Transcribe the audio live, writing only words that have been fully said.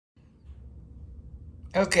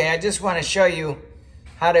Okay, I just want to show you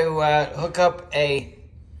how to hook up a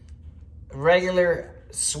regular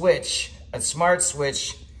switch, a smart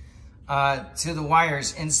switch, to the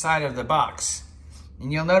wires inside of the box.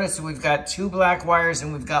 And you'll notice that we've got two black wires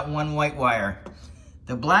and we've got one white wire.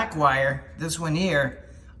 The black wire, this one here,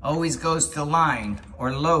 always goes to line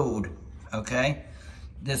or load, okay?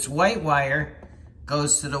 This white wire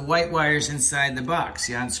goes to the white wires inside the box.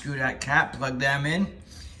 You unscrew that cap, plug them in,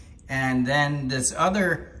 and then this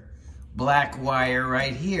other black wire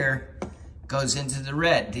right here goes into the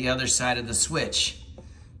red, the other side of the switch.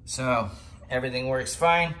 So everything works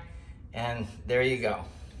fine, and there you go.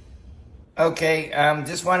 Okay,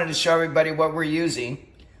 just wanted to show everybody what we're using.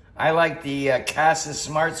 I like the Kasa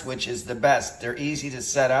Smart switches the best. They're easy to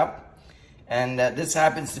set up, and this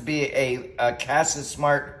happens to be a Kasa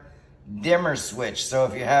Smart dimmer switch. So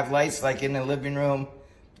if you have lights like in the living room,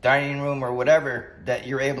 dining room, or whatever, that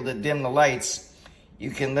you're able to dim the lights, you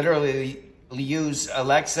can literally use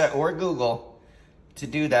Alexa or Google to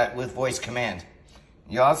do that with voice command.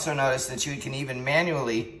 You also notice that you can even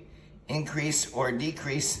manually increase or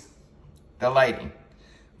decrease the lighting,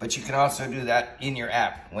 but you can also do that in your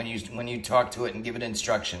app when you talk to it and give it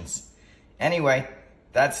instructions. Anyway,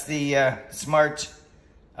 that's the smart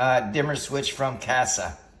dimmer switch from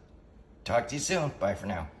Kasa. Talk to you soon. Bye for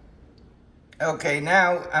now. Okay,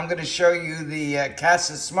 now I'm going to show you the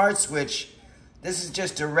Kasa Smart switch. This is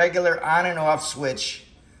just a regular on and off switch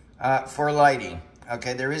for lighting.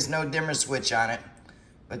 Okay, there is no dimmer switch on it,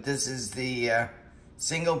 but this is the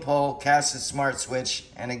single pole Kasa Smart switch,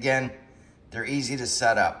 and again, they're easy to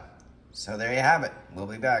set up. So there you have it. We'll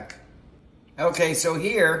be back. Okay, so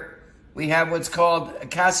here we have what's called a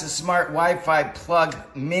Kasa Smart Wi-Fi Plug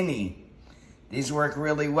Mini. These work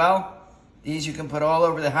really well. These you can put all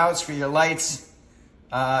over the house for your lights,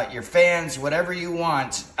 your fans, whatever you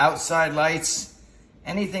want, outside lights,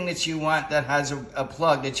 anything that you want that has a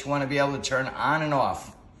plug that you want to be able to turn on and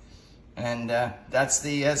off. And that's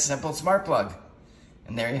the simple smart plug.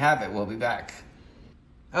 And there you have it. We'll be back.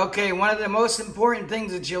 Okay, one of the most important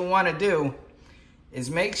things that you'll want to do is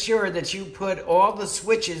make sure that you put all the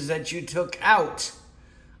switches that you took out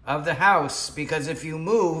of the house, because if you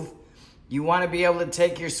move, you want to be able to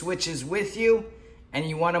take your switches with you, and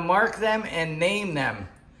you want to mark them and name them.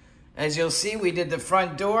 As you'll see, we did the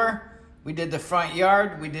front door, we did the front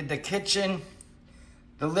yard, we did the kitchen,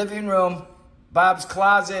 the living room, Bob's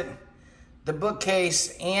closet, the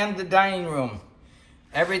bookcase, and the dining room.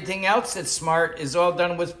 Everything else that's smart is all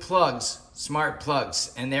done with plugs, smart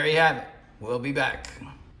plugs. And there you have it. We'll be back.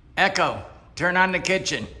 Echo, turn on the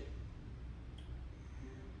kitchen.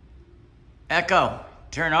 Echo,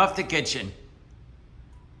 turn off the kitchen.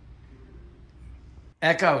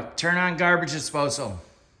 Echo, turn on garbage disposal.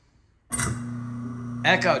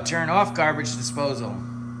 Echo, turn off garbage disposal.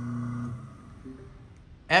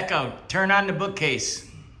 Echo, turn on the bookcase.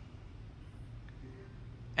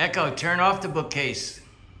 Echo, turn off the bookcase.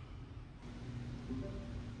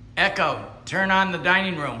 Echo, turn on the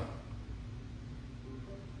dining room.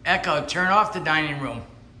 Echo, turn off the dining room.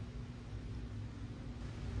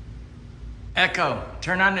 Echo,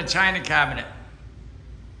 turn on the china cabinet.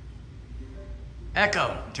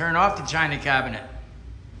 Echo, turn off the china cabinet.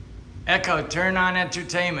 Echo, turn on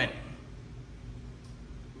entertainment.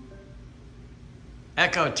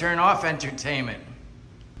 Echo, turn off entertainment.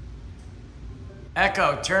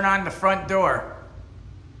 Echo, turn on the front door.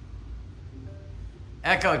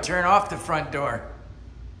 Echo, turn off the front door.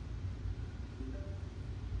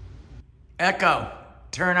 Echo,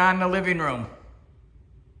 turn on the living room.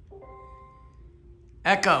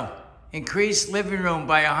 Echo, increase living room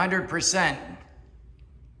by 100%.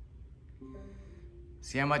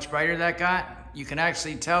 See how much brighter that got? You can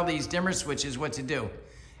actually tell these dimmer switches what to do.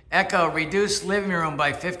 Echo, reduce living room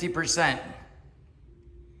by 50%.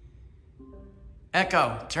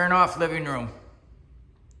 Echo, turn off living room.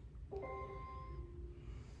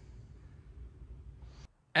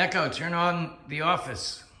 Echo, turn on the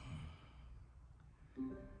office.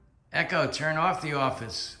 Echo, turn off the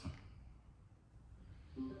office.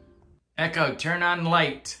 Echo, turn on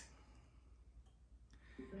light.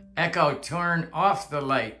 Echo, turn off the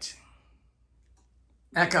light.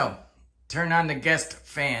 Echo, turn on the guest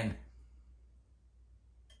fan.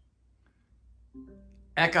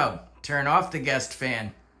 Echo, turn off the guest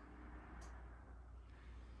fan.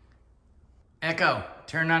 Echo,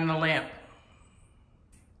 turn on the lamp.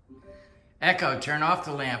 Echo, turn off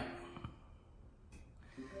the lamp.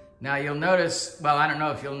 Now you'll notice, well, I don't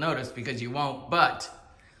know if you'll notice because you won't, but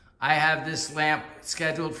I have this lamp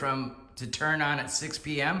scheduled to turn on at 6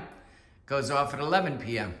 p.m. Goes off at 11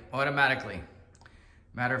 p.m. automatically.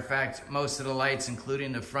 Matter of fact, most of the lights,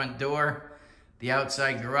 including the front door, the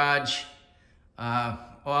outside garage, all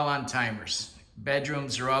on timers.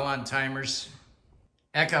 Bedrooms are all on timers.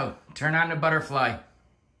 Echo, turn on the butterfly.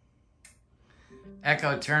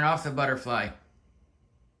 Echo, turn off the butterfly.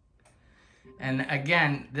 And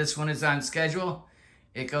again, this one is on schedule.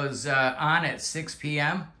 It goes on at 6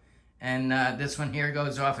 p.m. and this one here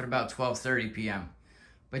goes off at about 12:30 p.m.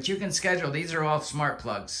 But you can schedule, these are all smart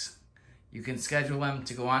plugs. You can schedule them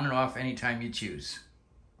to go on and off anytime you choose.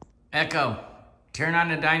 Echo, turn on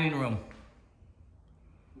the dining room.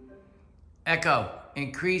 Echo,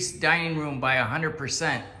 increase dining room by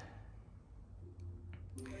 100%.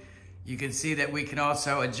 You can see that we can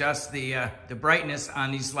also adjust the brightness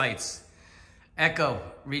on these lights. Echo,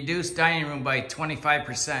 reduce dining room by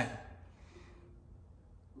 25%.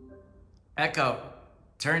 Echo,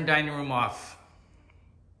 turn dining room off.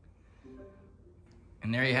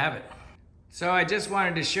 And there you have it. So I just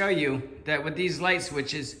wanted to show you that with these light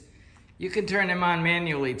switches, you can turn them on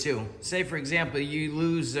manually too. Say for example, you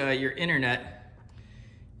lose your internet.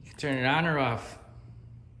 You can turn it on or off.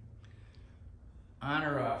 On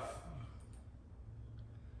or off.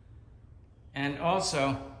 And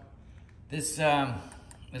also, this,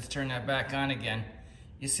 let's turn that back on again.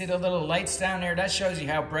 You see the little lights down there? That shows you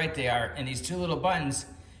how bright they are. And these two little buttons,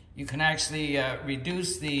 you can actually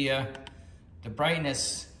reduce the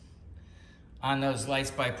brightness on those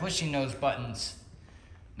lights by pushing those buttons.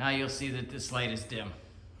 Now you'll see that this light is dim.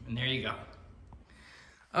 And there you go.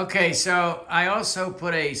 Okay, so I also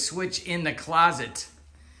put a switch in the closet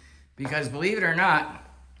because believe it or not,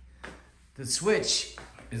 the switch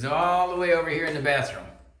is all the way over here in the bathroom.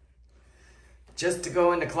 Just to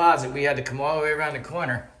go in the closet, we had to come all the way around the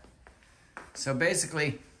corner. So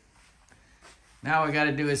basically, now what we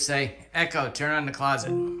gotta do is say, Echo, turn on the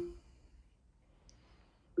closet. And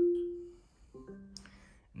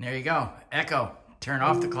there you go. Echo, turn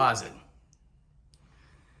off the closet.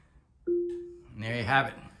 And there you have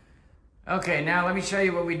it. Okay, now let me show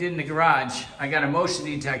you what we did in the garage. I got a motion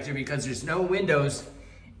detector because there's no windows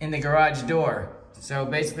in the garage door. So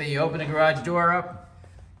basically you open the garage door up,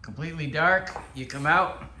 completely dark, you come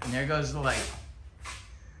out, and there goes the light.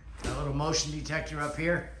 Got a little motion detector up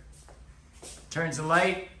here. Turns the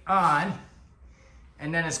light on,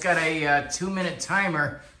 and then it's got a 2-minute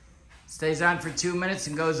timer. Stays on for 2 minutes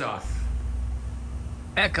and goes off.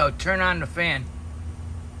 Echo, turn on the fan.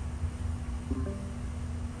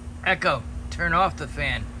 Echo, turn off the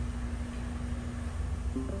fan.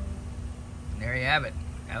 And there you have it,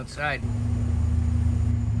 outside.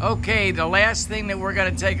 Okay, the last thing that we're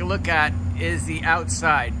gonna take a look at is the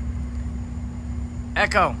outside.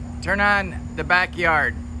 Echo, turn on the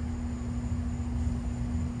backyard.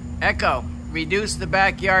 Echo, reduce the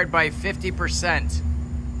backyard by 50%.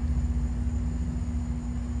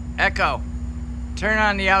 Echo, turn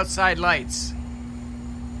on the outside lights.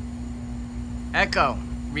 Echo,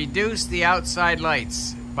 reduce the outside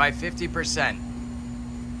lights by 50%.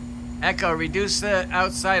 Echo, reduce the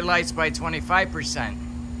outside lights by 25%.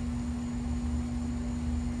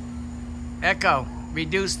 Echo,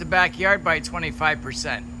 reduce the backyard by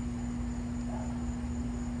 25%.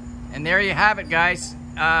 And there you have it, guys.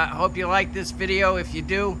 Hope you like this video. If you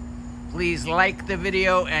do, please like the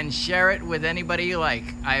video and share it with anybody you like.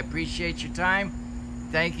 I appreciate your time.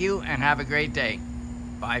 Thank you and have a great day.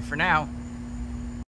 Bye for now.